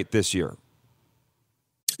Queen's Plate this year?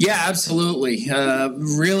 Yeah, absolutely.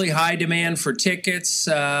 Really high demand for tickets,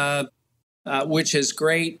 which is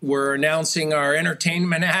great. We're announcing our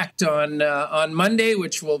entertainment act on Monday,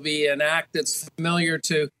 which will be an act that's familiar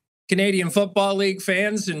to Canadian Football League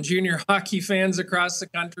fans and junior hockey fans across the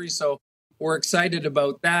country. So we're excited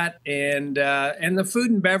about that. And the food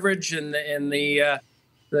and beverage and the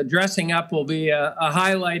dressing up will be a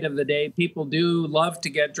highlight of the day. People do love to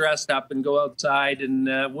get dressed up and go outside, and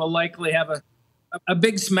we'll likely have a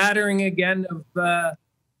big smattering again of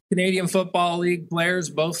Canadian Football League players,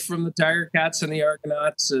 both from the Tiger Cats and the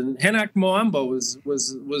Argonauts. And Henak Moambo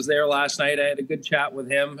was there last night. I had a good chat with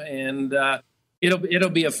him, and it'll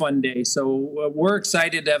be a fun day. So we're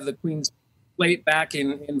excited to have the Queen's Plate back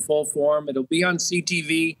in full form. It'll be on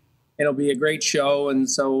CTV. It'll be a great show, and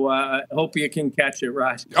so I hope you can catch it,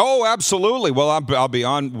 Rod. Oh, absolutely. Well, I'll be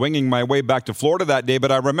on winging my way back to Florida that day,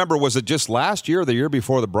 but I remember, was it just last year or the year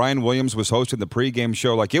before, that Brian Williams was hosting the pregame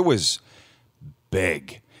show? Like, it was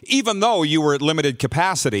big, even though you were at limited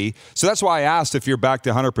capacity. So that's why I asked if you're back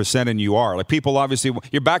to 100%, and you are. Like, people, obviously,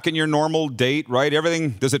 you're back in your normal date, right?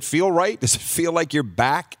 Everything, does it feel right? Does it feel like you're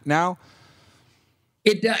back now?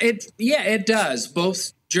 It does.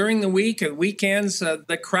 Both during the week and weekends,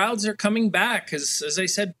 the crowds are coming back. As I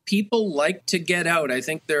said, people like to get out. I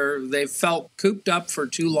think they've felt cooped up for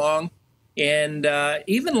too long. And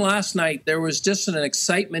even last night, there was just an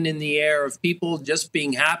excitement in the air of people just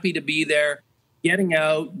being happy to be there, getting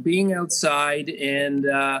out, being outside, and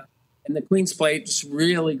the Queen's Plate is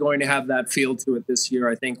really going to have that feel to it this year.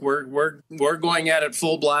 I think we're going at it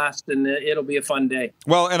full blast, and it'll be a fun day.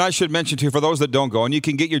 Well, and I should mention too, for those that don't go, and you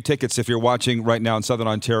can get your tickets if you're watching right now in Southern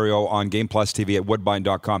Ontario on Game Plus TV at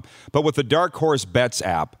woodbine.com. But with the Dark Horse Bets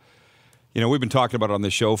app, you know, we've been talking about it on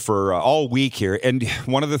the show for all week here, and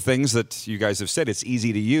one of the things that you guys have said, it's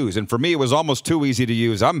easy to use, and for me, it was almost too easy to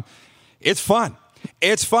use. It's fun.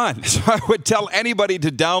 It's fun. So I would tell anybody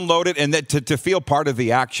to download it and that to feel part of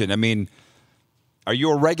the action. I mean, are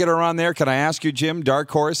you a regular on there? Can I ask you, Jim,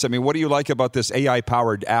 Dark Horse? I mean, what do you like about this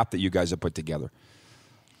AI-powered app that you guys have put together?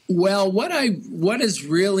 Well, what is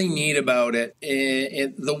really neat about it,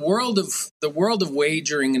 the world of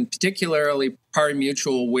wagering, and particularly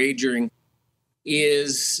pari-mutuel wagering,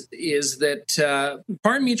 is that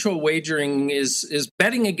pari-mutuel wagering is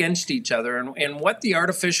betting against each other, and what the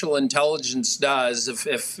artificial intelligence does,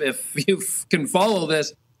 if you can follow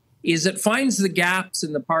this, is it finds the gaps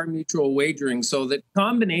in the pari-mutuel wagering, so that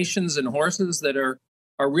combinations and horses that are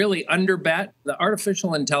really underbet, the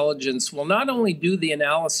artificial intelligence will not only do the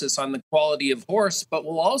analysis on the quality of horse, but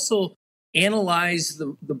will also analyze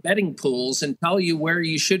the betting pools and tell you where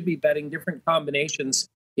you should be betting different combinations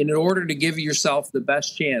in order to give yourself the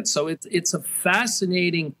best chance. So it's a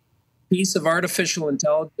fascinating piece of artificial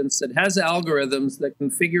intelligence that has algorithms that can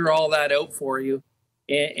figure all that out for you,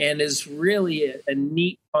 and is really a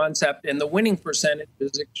neat concept. And the winning percentage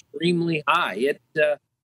is extremely high.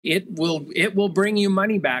 It will bring you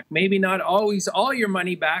money back. Maybe not always all your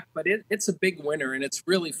money back, but it's a big winner, and it's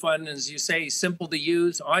really fun. As you say, simple to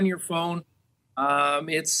use on your phone.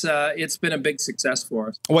 It's been a big success for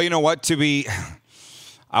us. Well, you know what?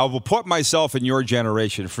 I will put myself in your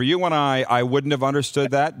generation. For you and I wouldn't have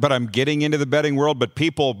understood that, but I'm getting into the betting world. But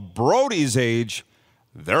people Brody's age,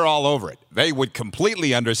 they're all over it. They would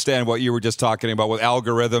completely understand what you were just talking about with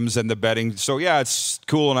algorithms and the betting. So, yeah, it's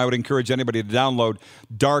cool, and I would encourage anybody to download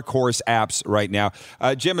Dark Horse apps right now.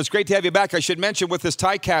 Jim, it's great to have you back. I should mention with this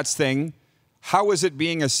Ticats thing, How is it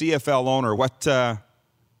being a CFL owner? What,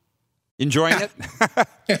 enjoying it?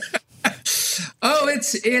 Oh,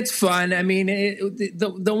 it's fun. I mean,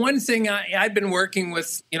 the one thing I've been working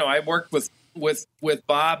with, I worked with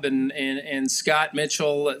Bob and Scott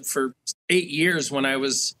Mitchell for 8 years when I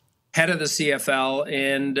was head of the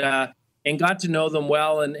CFL, and got to know them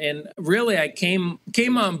well. And really, I came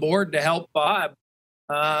on board to help Bob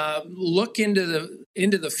look into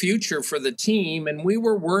the future for the team. And we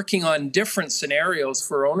were working on different scenarios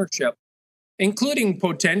for ownership, including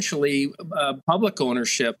potentially public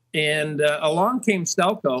ownership. And along came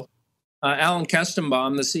Stelco, Alan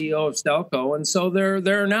Kestenbaum, the CEO of Stelco. And so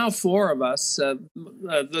there are now 4 of us, the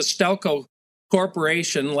Stelco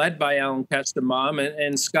Corporation, led by Alan Kestenbaum,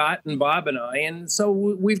 and Scott and Bob and I. And so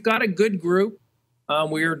we've got a good group.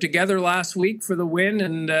 We were together last week for the win,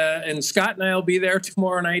 and Scott and I will be there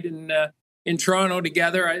tomorrow night in Toronto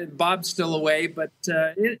together. Bob's still away, but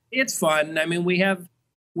it's fun. I mean, we have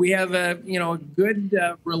a good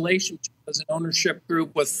relationship as an ownership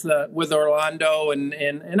group with Orlando,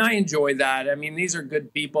 and I enjoy that. I mean, these are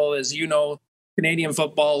good people, as you know. Canadian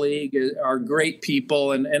Football League are great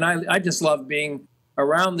people, and I just love being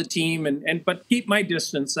around the team, but keep my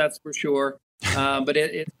distance, that's for sure. But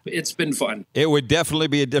it's been fun. It would definitely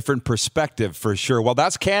be a different perspective for sure. Well,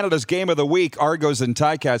 that's Canada's game of the week, Argos and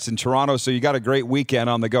Ticats in Toronto, so you got a great weekend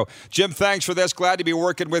on the go. Jim, thanks for this. Glad to be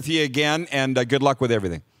working with you again, and good luck with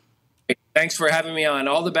everything. Thanks for having me on.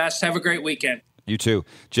 All the best. Have a great weekend. You too.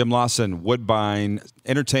 Jim Lawson, Woodbine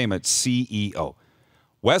Entertainment CEO.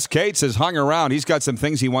 Wes Cates has hung around. He's got some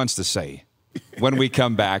things he wants to say when we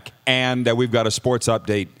come back, and we've got a sports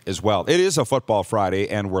update as well. It is a Football Friday,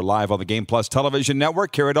 and we're live on the Game Plus television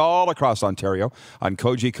network, carried all across Ontario on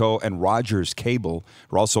Cogeco and Rogers Cable.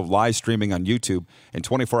 We're also live streaming on YouTube and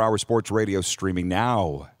 24-hour sports radio streaming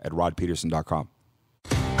now at rodpeterson.com.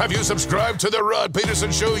 Have you subscribed to the Rod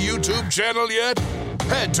Peterson Show YouTube channel yet?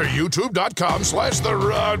 Head to youtube.com/The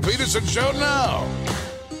Rod Peterson Show now.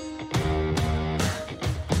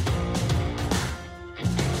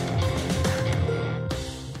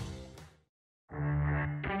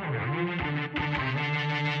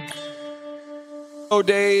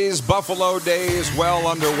 Buffalo Days, well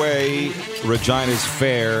underway. Regina's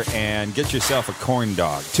Fair, and get yourself a corn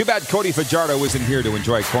dog. Too bad Cody Fajardo isn't here to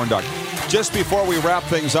enjoy a corn dog. Just before we wrap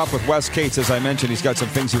things up with Wes Cates, as I mentioned, he's got some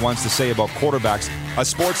things he wants to say about quarterbacks. A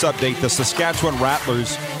sports update: the Saskatchewan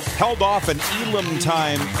Rattlers held off an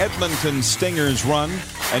Elam-time Edmonton Stingers run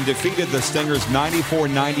and defeated the Stingers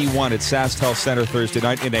 94-91 at SaskTel Centre Thursday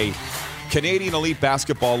night in a Canadian Elite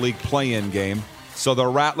Basketball League play-in game. So the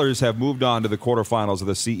Rattlers have moved on to the quarterfinals of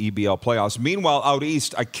the CEBL playoffs. Meanwhile, out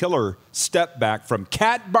east, a killer step back from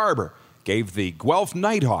Cat Barber gave the Guelph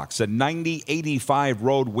Nighthawks a 90-85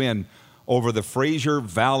 road win over the Fraser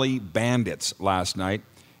Valley Bandits last night.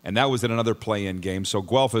 And that was in another play-in game. So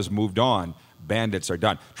Guelph has moved on. Bandits are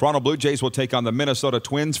done. Toronto Blue Jays will take on the Minnesota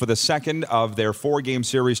Twins for the second of their 4-game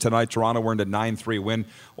series tonight. Toronto earned a 9-3 win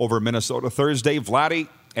over Minnesota Thursday. Vladdy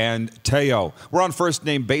and Teo. We're on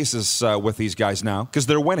first-name basis with these guys now because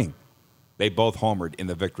they're winning. They both homered in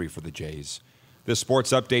the victory for the Jays. This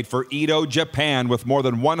sports update for Edo, Japan, with more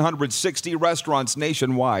than 160 restaurants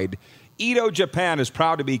nationwide. Edo, Japan is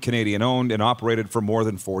proud to be Canadian-owned and operated for more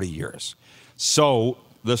than 40 years. So,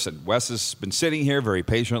 listen, Wes has been sitting here very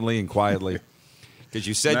patiently and quietly. Because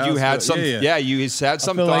you said you had some, you had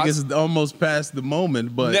some I feel thoughts. like it's almost past the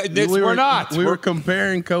moment, but we're not. We were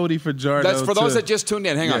comparing Cody Fajardo. That's for those that just tuned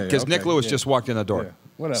in. Hang on, because Nick Lewis just walked in the door. Yeah.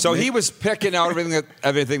 What up, so Nick? he was picking out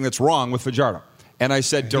everything that's wrong with Fajardo, and I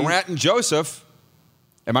said Durant and Joseph,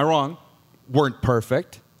 am I wrong? Weren't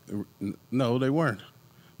perfect. No, they weren't.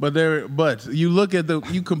 But you look at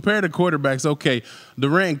you compare the quarterbacks. Okay,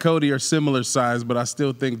 Durant and Cody are similar size, but I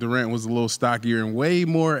still think Durant was a little stockier and way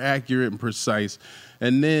more accurate and precise.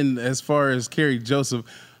 And then as far as Kerry Joseph,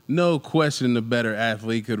 no question the better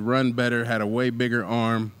athlete, could run better, had a way bigger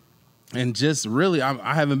arm, and just really,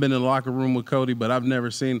 I haven't been in the locker room with Cody, but I've never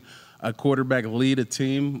seen a quarterback lead a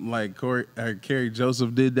team like Kerry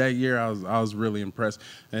Joseph did that year. I was really impressed.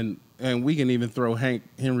 And we can even throw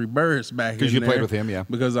Henry Burris back in there. Because you played with him, yeah.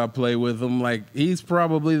 Because I played with him. Like, he's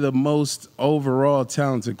probably the most overall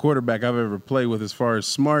talented quarterback I've ever played with as far as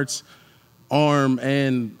smarts, arm,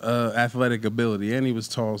 and athletic ability. And he was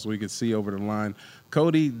tall, so we could see over the line.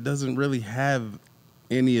 Cody doesn't really have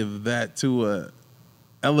any of that to a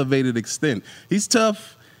elevated extent. He's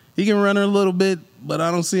tough. He can run a little bit, but I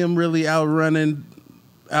don't see him really outrunning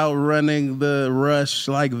the rush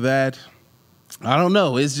like that. I don't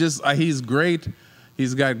know. It's just he's great.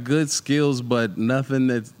 He's got good skills, but nothing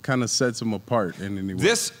that kind of sets him apart in any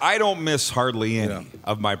way. I don't miss hardly any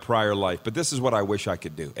of my prior life, but this is what I wish I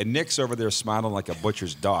could do. And Nick's over there smiling like a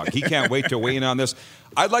butcher's dog. He can't wait to weigh in on this.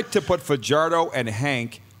 I'd like to put Fajardo and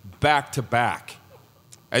Hank back to back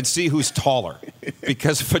and see who's taller.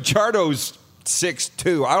 Because Fajardo's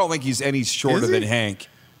 6'2". I don't think he's any shorter than Hank.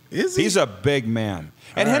 Is he? He's a big man.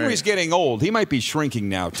 And Henry's getting old. He might be shrinking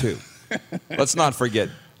now, too. Let's not forget.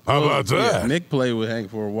 How about that? Yeah, Nick played with Hank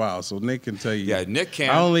for a while, so Nick can tell you. Yeah, Nick can.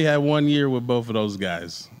 I only had 1 year with both of those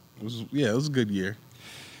guys. It was a good year.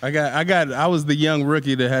 I was the young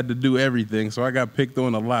rookie that had to do everything, so I got picked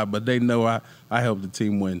on a lot, but they know I helped the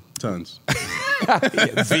team win tons.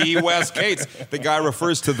 The Wes Cates. The guy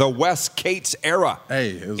refers to the Wes Cates era. Hey,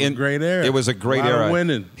 it was a great era. It was a great era.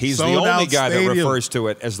 Winning. He's Sold the only out guy stadium. that refers to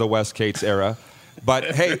it as the Wes Cates era.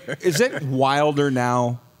 But, hey, is it wilder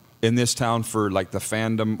now in this town for, like, the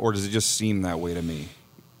fandom, or does it just seem that way to me?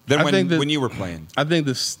 Than when you were playing? I think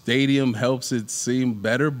the stadium helps it seem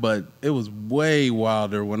better, but it was way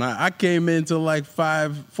wilder when I came into like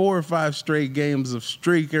 4 or 5 straight games of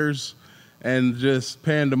streakers and just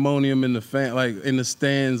pandemonium in the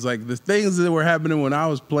stands. Like the things that were happening when I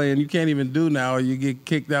was playing, you can't even do now, or you get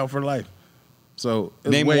kicked out for life. So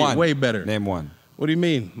it was way better. Name one. What do you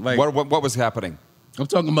mean? Like what was happening? I'm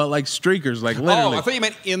talking about like streakers, like literally. Oh, I thought you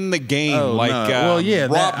meant in the game,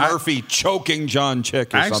 Rob Murphy choking John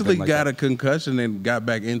Chick or I something actually like got that. a concussion and got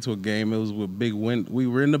back into a game. It was with big win. We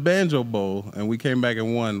were in the Banjo Bowl, and we came back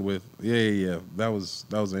and won with, That was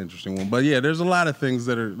an interesting one. But, there's a lot of things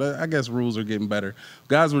that are, I guess rules are getting better.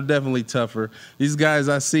 Guys were definitely tougher. These guys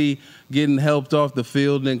I see getting helped off the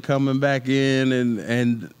field and coming back in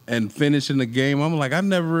and finishing the game. I'm like, I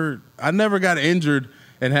never got injured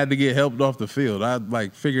and had to get helped off the field. I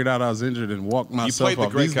figured out I was injured and walked myself off. You played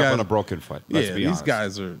the Grey Cup on a broken foot. Let's be honest.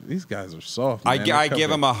 These guys are soft. Man. I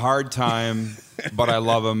give him a hard time, but I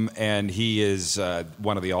love him, and he is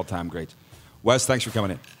one of the all-time greats. Wes, thanks for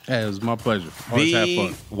coming in. Hey, it was my pleasure. Always have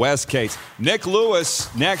fun. Wes Cates. Nick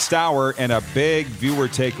Lewis, next hour, and a big viewer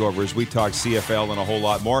takeover as we talk CFL and a whole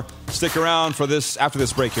lot more. Stick around for this after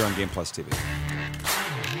this break here on Game Plus TV.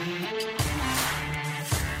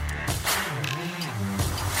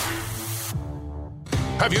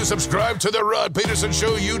 Have you subscribed to the Rod Peterson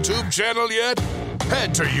Show YouTube channel yet?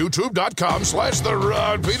 Head to youtube.com/The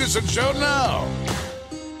Rod Peterson Show now.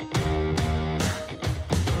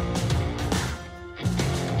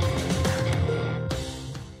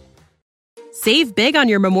 Save big on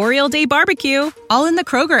your Memorial Day barbecue, all in the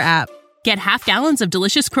Kroger app. Get half gallons of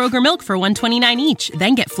delicious Kroger milk for $1.29 each.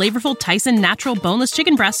 Then get flavorful Tyson natural boneless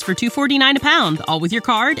chicken breasts for $2.49 a pound, all with your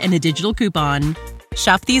card and a digital coupon.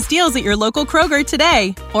 Shop these deals at your local Kroger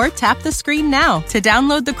today, or tap the screen now to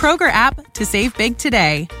download the Kroger app to save big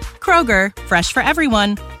today. Kroger, fresh for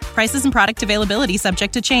everyone. Prices and product availability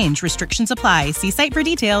subject to change. Restrictions apply. See site for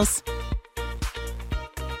details.